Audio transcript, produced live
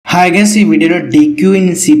Hi guys, ఈ వీడియోలో deque in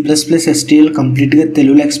C++ STL కంప్లీట్గా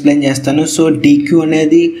తెలుగులో ఎక్స్ప్లెయిన్ చేస్తాను. సో deque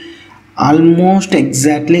అనేది almost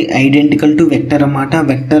exactly identical to vector అన్నమాట.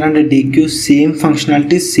 Vector and deque same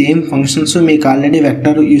functionality, same functions. మీకు ఆల్రెడీ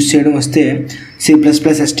వెక్టర్ యూస్ చేయడం వస్తే C++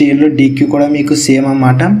 STLలో deque కూడా మీకు సేమ్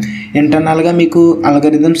అన్నమాట. ఇంటర్నల్గా మీకు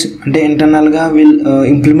అల్గరిథమ్స్ అంటే ఇంటర్నల్గా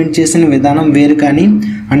ఇంప్లిమెంట్ చేసిన విధానం వేరు, కానీ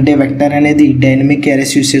అంటే వెక్టర్ అనేది డైనమిక్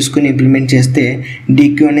అరేస్ యూస్ చేసుకుని ఇంప్లిమెంట్ చేస్తే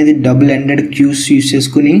deque అనేది డబుల్ ఎండెడ్ క్యూస్ యూస్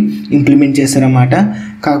చేసుకుని ఇంప్లిమెంట్ చేశారన్నమాట.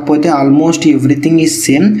 కాకపోతే ఆల్మోస్ట్ ఎవ్రీథింగ్ ఈజ్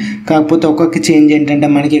సేమ్. కాకపోతే ఒక్కొక్క చేంజ్ ఏంటంటే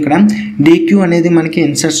మనకి ఇక్కడ deque అనేది మనకి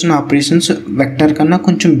ఇన్సర్షన్ ఆపరేషన్స్ వెక్టర్ కన్నా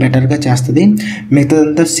కొంచెం బెటర్గా చేస్తుంది,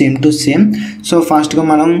 మిగతాదంతా సేమ్ టు సేమ్. సో ఫాస్ట్గా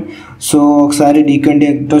మనం ఒకసారి deque అంటే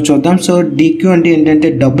ఏంటో చూద్దాం. సో deque అంటే ఏంటంటే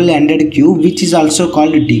double ended queue which is also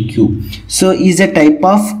called deque. So is a type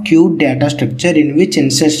of Q data structure in which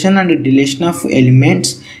insertion and deletion of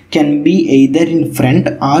elements can be either in front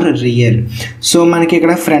are rear. So మనకి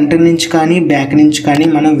ఇక్కడ front నుంచి కానీ back నుంచి కానీ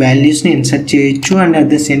మనం వాల్యూస్ని insert చేయొచ్చు and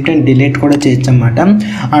at the same time delete కూడా చేయొచ్చు అన్నమాట.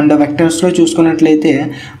 అండ్ వెక్టర్స్లో చూసుకున్నట్లయితే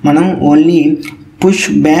మనం only push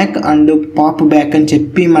back and pop back అని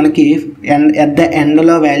చెప్పి మనకి ఎట్ ద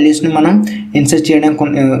ఎండ్లో వాల్యూస్ని మనం ఇన్సర్ట్ చేయడానికి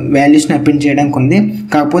వాల్యూస్ని అప్పింట్ చేయడానికి ఉంది.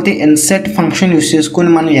 కాకపోతే ఇన్సర్ట్ ఫంక్షన్ యూస్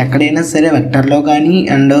చేసుకొని మనం ఎక్కడైనా సరే వెక్టర్లో కానీ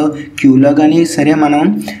అండ్ క్యూలో కానీ సరే మనం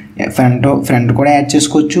ఫ్రంట్ కూడా యాడ్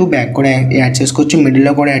చేసుకోవచ్చు, బ్యాక్ కూడా యాడ్ చేసుకోవచ్చు,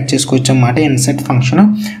 మిడిల్లో కూడా యాడ్ చేసుకోవచ్చు అన్నమాట ఇన్సర్ట్ ఫంక్షన్.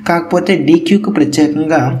 కాకపోతే dequeకి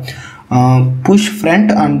ప్రత్యేకంగా push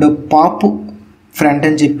front and pop front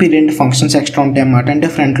అని చెప్పి రెండు ఫంక్షన్స్ ఎక్స్ట్రా ఉంటాయి అన్నమాట, అంటే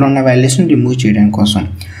ఫ్రంట్లో ఉన్న వాల్యూస్ని రిమూవ్ చేయడం కోసం.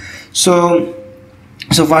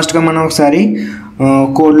 సో ఫాస్ట్గా మనం ఒకసారి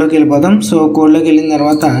కోడ్లోకి వెళ్ళిపోదాం. సో కోడ్లోకి వెళ్ళిన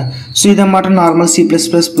తర్వాత ఇదన్నమాట నార్మల్ C++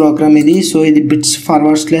 ప్రోగ్రామ్ ఇది. సో ఇది బిట్స్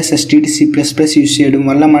 /std/C++ యూస్ చేయడం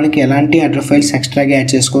వల్ల మనకి ఎలాంటి అదర్ ఫైల్స్ ఎక్స్ట్రాగా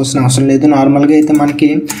యాడ్ చేసుకోవాల్సిన అవసరం లేదు. నార్మల్గా అయితే మనకి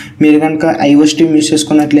మీరు కనుక iostream యూస్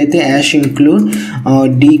చేసుకున్నట్లయితే #include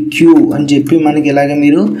deque అని చెప్పి మనకి ఇలాగ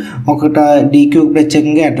మీరు deque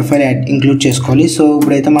ప్రత్యేకంగా అదర్ ఫైల్ ఇంక్లూడ్ చేసుకోవాలి. సో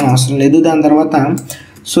ఇప్పుడైతే మనం అవసరం లేదు. దాని తర్వాత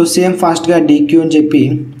సేమ్ ఫాస్ట్గా deque అని చెప్పి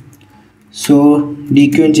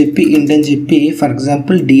deque అని చెప్పి ఇంట్ అని చెప్పి ఫర్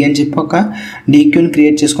ఎగ్జాంపుల్ d అని చెప్పి ఒక dequeని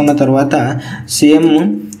క్రియేట్ చేసుకున్న తర్వాత same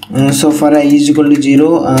for i = 0,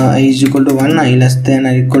 i = 1, i <=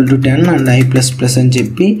 10 and i++ అని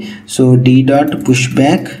చెప్పి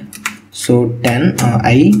d.pushback 10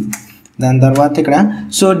 i. దాని తర్వాత ఇక్కడ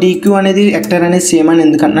deque అనేది వెక్టర్ అనేది సేమ్ అని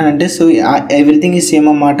ఎందుకంటున్నానంటే ఎవ్రీథింగ్ ఈ సేమ్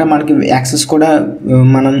అన్నమాట. మనకి యాక్సెస్ కూడా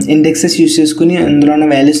మనం ఇండెక్సెస్ యూస్ చేసుకుని అందులో ఉన్న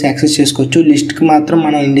వాల్యూస్ యాక్సెస్ చేసుకోవచ్చు. లిస్ట్కి మాత్రం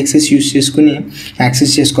మనం ఇండెక్సెస్ యూస్ చేసుకుని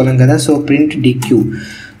యాక్సెస్ చేసుకోలేం కదా. Print deque.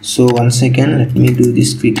 One second, let me do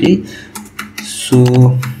this quickly.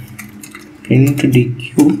 Print deque.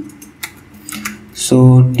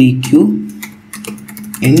 deque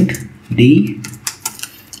int d.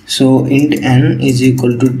 int n is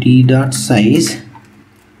equal to d.size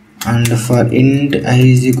and for int i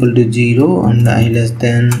is equal to 0 and i less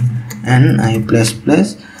than n i++.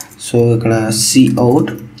 ఇక్కడ cout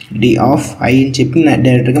d of i అని చెప్పి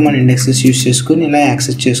డైరెక్ట్గా మన indexes use చేసుకుని ఇలా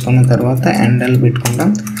access చేసుకున్న తర్వాత ఎండల్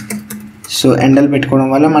పెట్టుకుంటాం. ఎండల్ పెట్టుకోవడం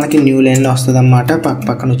వల్ల మనకి న్యూ లైన్లో వస్తుంది అన్నమాట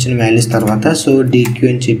పక్కన వచ్చిన వాల్యూస్ తర్వాత. deque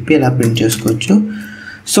అని చెప్పి ఇలా ప్రింట్ చేసుకోవచ్చు.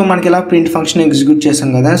 మనకి ఇలా ప్రింట్ ఫంక్షన్ ఎగ్జిక్యూట్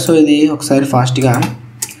చేసాం కదా. ఇది ఒకసారి ఫాస్ట్గా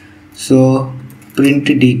ప్రింట్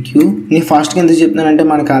deque నేను ఫాస్ట్గా ఎందుకు చెప్తున్నానంటే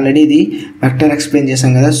మనకి ఆల్రెడీ ఇది వెక్టర్ ఎక్స్ప్లెయిన్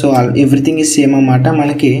చేసాం కదా. ఎవ్రీథింగ్ ఈజ్ సేమ్ అన్నమాట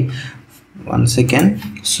మనకి. One second.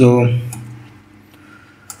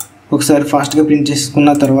 ఒకసారి ఫాస్ట్గా ప్రింట్ చేసుకున్న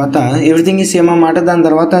తర్వాత ఎవ్రీథింగ్ ఈజ్ సేమ్ అన్నమాట. దాని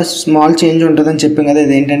తర్వాత స్మాల్ చేంజ్ ఉంటుందని చెప్పాం కదా.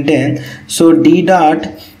 ఇదేంటంటే d.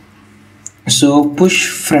 Push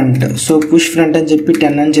front. Push front అని చెప్పి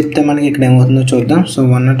 10 అని చెప్తే మనకి ఇక్కడ ఏమవుతుందో చూద్దాం.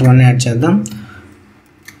 101 యాడ్ చేద్దాం.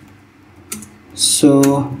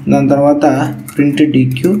 దాని తర్వాత ప్రింట్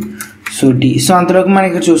deque d. అంతలోకి మనకి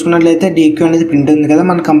ఇక్కడ చూసుకున్నట్లయితే deque అనేది ప్రింట్ ఉంది కదా.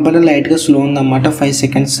 మన కంపైలర్ లైట్గా స్లో ఉందన్నమాట, 5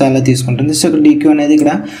 seconds అలా తీసుకుంటుంది. ఇక్కడ deque అనేది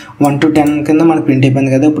ఇక్కడ 1 to 10 కింద మనకు ప్రింట్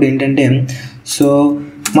అయిపోయింది కదా. ఇప్పుడు ఏంటంటే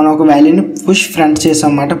మనం ఒక వాల్యూని పుష్ ఫ్రంట్ చేసాం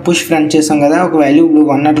అన్నమాట. పుష్ ఫ్రంట్ చేసాం కదా, ఒక వాల్యూ ఇప్పుడు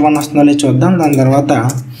 101 వస్తుందో లేదో చూద్దాం. దాని తర్వాత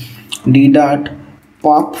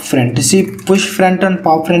d.pop front. Push front and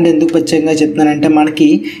pop front ఎందుకు ప్రత్యేకంగా చెప్తున్నానంటే మనకి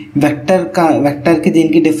వెక్టర్కి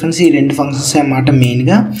దీనికి డిఫరెన్స్ ఈ రెండు ఫంక్షన్స్ అన్నమాట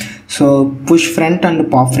మెయిన్గా. Push front and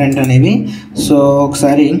pop front అనేవి.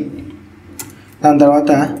 ఒకసారి దాని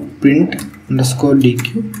తర్వాత ప్రింట్ _deque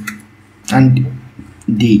అండ్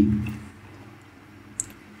d.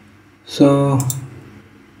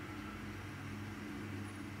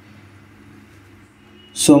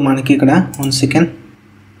 మనకి ఇక్కడ 1 second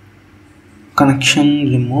connection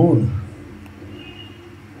removed.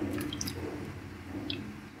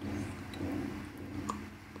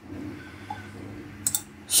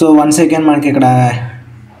 One second మనకి ఇక్కడ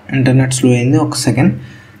ఇంటర్నెట్ స్లో అయింది, ఒక సెకండ్.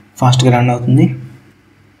 ఫాస్ట్గా రన్ అవుతుంది.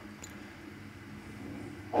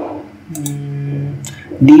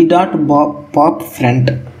 D dot pop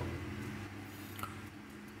front.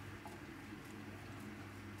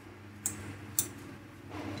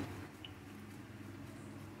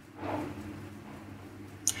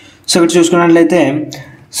 So ఇక్కడ చూసుకున్నట్లయితే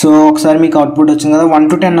సో ఒకసారి మీకు అవుట్పుట్ వచ్చింది కదా, 1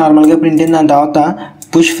 to 10 నార్మల్గా ప్రింట్ అయింది. దాని తర్వాత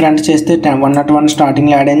పుష్ ఫ్రంట్ చేస్తే 101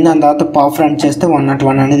 స్టార్టింగ్లో యాడ్ అయింది. దాని తర్వాత పాప్ ఫ్రంట్ చేస్తే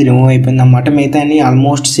 101 అనేది రిమూవ్ అయిపోయింది అన్నమాట. మిగతా అన్ని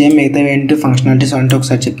ఆల్మోస్ట్ సేమ్. మిగతా ఏంటి ఫంక్షనాలిటీస్ అంటే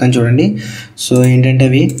ఒకసారి చెప్తాను చూడండి. సో ఏంటంటే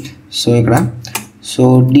అవి సో ఇక్కడ సో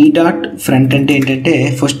డి డాట్ ఫ్రంట్ అంటే ఏంటంటే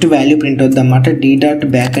ఫస్ట్ వాల్యూ ప్రింట్ అవుద్ది అన్నమాట. డి డాట్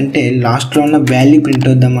బ్యాక్ అంటే లాస్ట్లో ఉన్న వాల్యూ ప్రింట్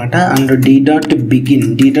అవుద్ది అన్నమాట. అండ్ డి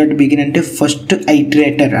డాట్ బిగిన్ అంటే ఫస్ట్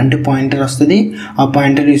ఐటరేటర్ అంటే పాయింటర్ వస్తుంది. ఆ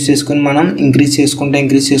పాయింటర్ యూస్ చేసుకుని మనం ఇంక్రీజ్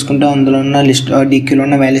చేసుకుంటే అందులో ఉన్న లిస్ట్ డీక్యూలో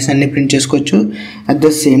ఉన్న వాల్యూస్ అన్ని ప్రింట్ చేసుకోవచ్చు. అట్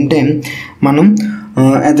ద సేమ్ టైం మనం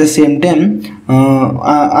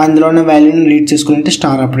అందులో ఉన్న వాల్యూని రీడ్ చేసుకుంటే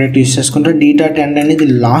స్టార్ ఆపరేటర్ యూస్ చేసుకుంటారు. డి డాట్ ఎండ్ అనేది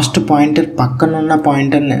లాస్ట్ పాయింటర్ పక్కన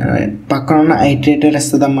ఉన్న ఐటరేటర్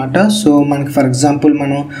ఇస్తుంది అన్నమాట. సో మనకి ఫర్ ఎగ్జాంపుల్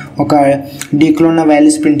మనం ఒక డీక్లో ఉన్న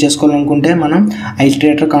వాల్యూస్ ప్రింట్ చేసుకోవాలనుకుంటే మనం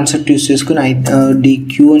ఐటరేటర్ కాన్సెప్ట్ యూస్ చేసుకుని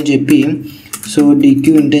డీక్యూ అని చెప్పి సో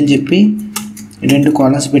డీక్యూ ఇంటని చెప్పి 2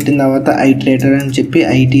 కాలమ్స్ పెట్టిన తర్వాత ఐటరేటర్ అని చెప్పి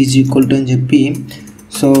ఐటీ ఈజ్ ఈక్వల్ టు అని చెప్పి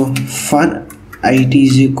so for it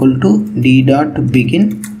is equal to d dot begin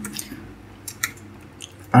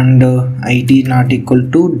and it is not equal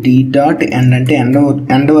to d dot end అంటే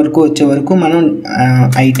ఎండ్ వరకు వచ్చే వరకు మనం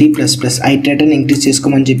ఐటీ ప్లస్ ఐటరేటర్ని ఇంక్రీజ్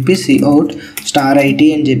చేసుకోమని చెప్పి సిఅవుట్ స్టార్ ఐటీ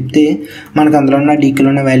అని చెప్తే మనకు అందులో ఉన్న డీక్యూలో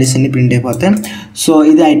ఉన్న వాల్యూస్ అన్ని ప్రింట్ అయిపోతాయి. సో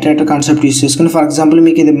ఇది ఐటరేటర్ కాన్సెప్ట్ యూస్ చేసుకుని ఫర్ ఎగ్జాంపుల్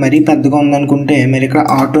మీకు ఇది మరీ పెద్దగా ఉందనుకుంటే మీరు ఇక్కడ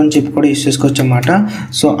ఆటో అని చెప్పి కూడా యూస్ చేసుకోవచ్చు అన్నమాట.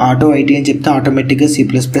 సో ఆటో ఐటీ అని చెప్తే ఆటోమేటిక్గా C++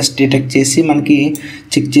 డిటెక్ట్ చేసి మనకి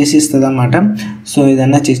చెక్ చేసి ఇస్తుంది అన్నమాట. సో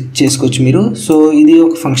ఇదన్నా చెక్ చేసుకోవచ్చు మీరు. సో ఇది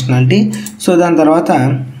ఒక ఫంక్షనాలిటీ. సో దాని తర్వాత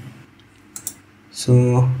సో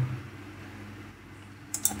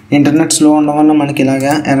ఇంటర్నెట్ స్లో ఉండడం వల్ల మనకి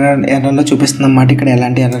ఇలాగా ఎర్రర్లో చూపిస్తుంది అన్నమాట. ఇక్కడ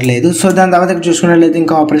ఎలాంటి ఎర్రర్ లేదు. సో దాని తర్వాత ఇక్కడ చూసుకున్నట్లయితే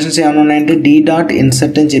ఇంకా ఆపరేషన్స్ ఏమైనా ఉన్నాయంటే డి డాట్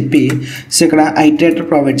ఇన్సర్ట్ అని చెప్పి సో ఇక్కడ ఐటరేటర్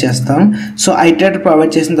ప్రొవైడ్ చేస్తాం. సో ఐటరేటర్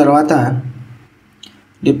ప్రొవైడ్ చేసిన తర్వాత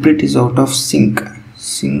deplete is out of sync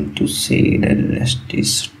to say the rest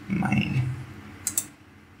is mine.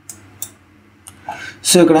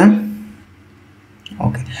 So ఇక్కడ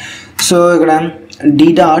ఓకే సో ఇక్కడ డి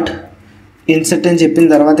డాట్ ఇన్సర్ట్ అని చెప్పిన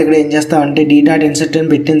తర్వాత ఇక్కడ ఏం చేస్తామంటే డి డాట్ ఇన్సర్ట్ అని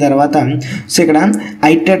పెట్టిన తర్వాత సో ఇక్కడ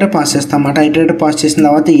ఐటరేటర్ పాస్ చేస్తాం అన్నమాట. ఐటరేటర్ పాస్ చేసిన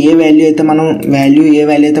తర్వాత ఏ వాల్యూ అయితే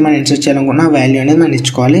మనం ఇన్సర్ట్ చేయాలనుకున్నా ఆ వాల్యూ అనేది మనం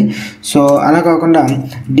ఇచ్చుకోవాలి. సో అలా కాకుండా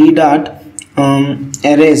డి డాట్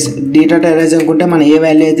ఎరేజ్ అనుకుంటే మనం ఏ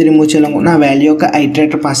వాల్యూ అయితే రిమూవ్ చేయాలనుకున్నా ఆ వాల్యూ యొక్క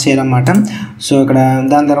ఐటరేటర్ పాస్ చేయాలన్నమాట. సో ఇక్కడ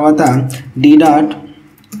దాని తర్వాత డి డాట్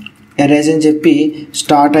ఎరేజ్ అని చెప్పి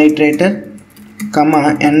start iterator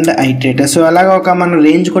end iterator. So అలాగా ఒక మనం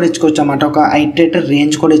రేంజ్ కూడా ఇచ్చుకోవచ్చు అన్నమాట. ఒక ఐటరేటర్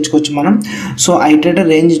రేంజ్ కూడా ఇచ్చుకోవచ్చు మనం. సో ఐటరేటర్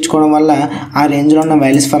రేంజ్ ఇచ్చుకోవడం వల్ల ఆ రేంజ్లో ఉన్న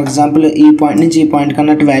వాల్యూస్ ఫర్ ఎగ్జాంపుల్ ఈ పాయింట్ నుంచి ఈ పాయింట్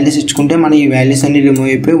కన్నట్టు వాల్యూస్ ఇచ్చుకుంటే మనం ఈ వాల్యూస్ అన్ని రిమూవ్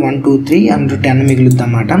అయిపోయి 1 2 3 and 10 మిగులుద్ది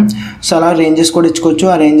అన్నమాట. సో అలా రేంజెస్ కూడా ఇచ్చుకోవచ్చు.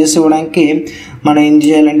 ఆ రేంజెస్ ఇవ్వడానికి మనం ఏం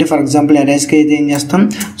చేయాలంటే ఫర్ ఎగ్జాంపుల్ ఎరేస్కి అయితే ఏం చేస్తాం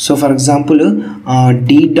so for example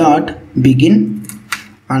D dot begin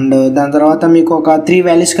and దాని తర్వాత మీకు ఒక 3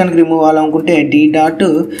 వాల్యూస్ కనుక రిమూవ్ అవ్వాలనుకుంటే డి డాట్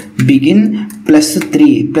బిగిన్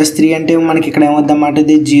 +3 అంటే మనకి ఇక్కడ ఏమవుద్ది అన్నమాట.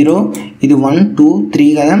 ఇది 0 ఇది 1 2 3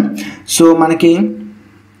 కదా. సో మనకి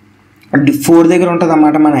 4 దగ్గర ఉంటుంది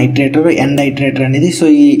అన్నమాట మన ఐటరేటర్ ఎండ్ ఐటరేటర్ అనేది. సో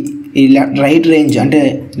ఈ రైట్ రేంజ్ అంటే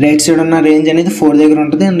రైట్ సైడ్ ఉన్న రేంజ్ అనేది 4 దగ్గర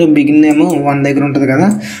ఉంటుంది అండ్ బిగిన్ ఏమో 1 దగ్గర ఉంటుంది కదా.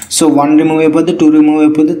 సో 1 రిమూవ్ అయిపోద్ది, 2 రిమూవ్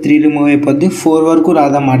అయిపోద్ది, 3 రిమూవ్ అయిపోద్ది, 4 వరకు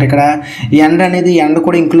రాదన్నమాట. ఇక్కడ ఎండ్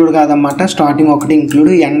కూడా ఇంక్లూడ్ కాదన్నమాట. స్టార్టింగ్ ఒకటి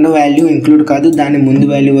ఇంక్లూడ్, ఎండ్ వాల్యూ ఇంక్లూడ్ కాదు, దాని ముందు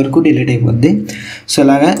వాల్యూ వరకు డిలీట్ అయిపోద్ది. సో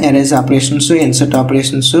అలాగా ఎరేజ్ ఆపరేషన్స్, ఇన్సర్ట్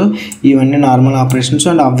ఆపరేషన్స్ ఇవన్నీ నార్మల్ ఆపరేషన్స్.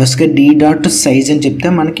 అండ్ ఆబ్వియస్గా డి డాట్ సైజ్ అని చెప్తే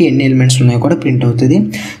మనకి ఎన్ని ఎలిమెంట్స్ ఉన్నాయో కూడా ప్రింట్ అవుతుంది.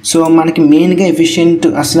 సో మనకి మెయిన్గా ఎఫిషియెంట్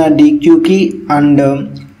అసలు డీక్యూకి అండ్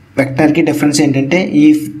వెక్టర్కి డిఫరెన్స్ ఏంటంటే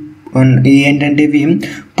ఇవి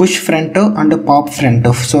push front and pop front.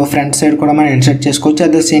 So front side కూడా మనం ఇన్సర్ట్ చేసుకోవచ్చు.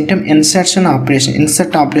 At the same time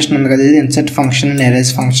insert operation ఉంది కదా, ఇది insert function and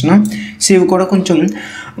erase function. So ఇవి కూడా కొంచెం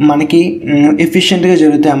మనకి ఎఫిషియెంట్గా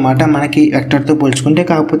జరుగుతాయి అన్నమాట మనకి వెక్టర్తో పోల్చుకుంటే.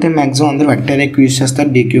 కాకపోతే మ్యాక్సిమం అందరూ వెక్టర్ ఎక్కువ యూస్ చేస్తారు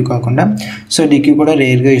డీక్యూ కాకుండా. సో డీక్యూ కూడా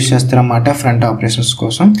రేర్గా యూస్ చేస్తారు అన్నమాట ఫ్రంట్ ఆపరేషన్స్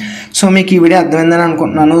కోసం. సో మీకు ఈ వీడియో అర్థమైందని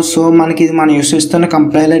అనుకుంటున్నాను. సో మనకి ఇది మనం యూస్ చేస్తున్న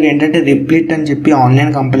కంపైలర్ ఏంటంటే రిప్లిట్ అని చెప్పి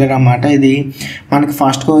ఆన్లైన్ కంపైలర్ అన్నమాట. ఇది మనకి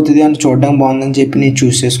ఫాస్ట్గా అవుతుంది అని చూడడం బాగుందని చెప్పి నేను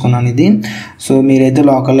చూస్ చేసుకున్నాను ఇది. సో మీరైతే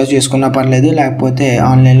లోకల్లో చేసుకున్నా పర్లేదు, లేకపోతే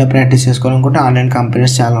ఆన్లైన్లో ప్రాక్టీస్ చేసుకోవాలనుకుంటే ఆన్లైన్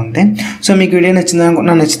కంపైలర్స్ చాలా ఉంటాయి. సో మీకు వీడియో నచ్చింది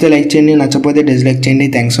అనుకుంటున్నా. నచ్చితే లైక్ చేయండి, నచ్చకపోతే డిస్లైక్ చేయండి.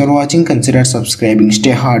 Thanks for watching. Consider subscribing.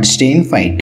 Stay hard, stay in fight.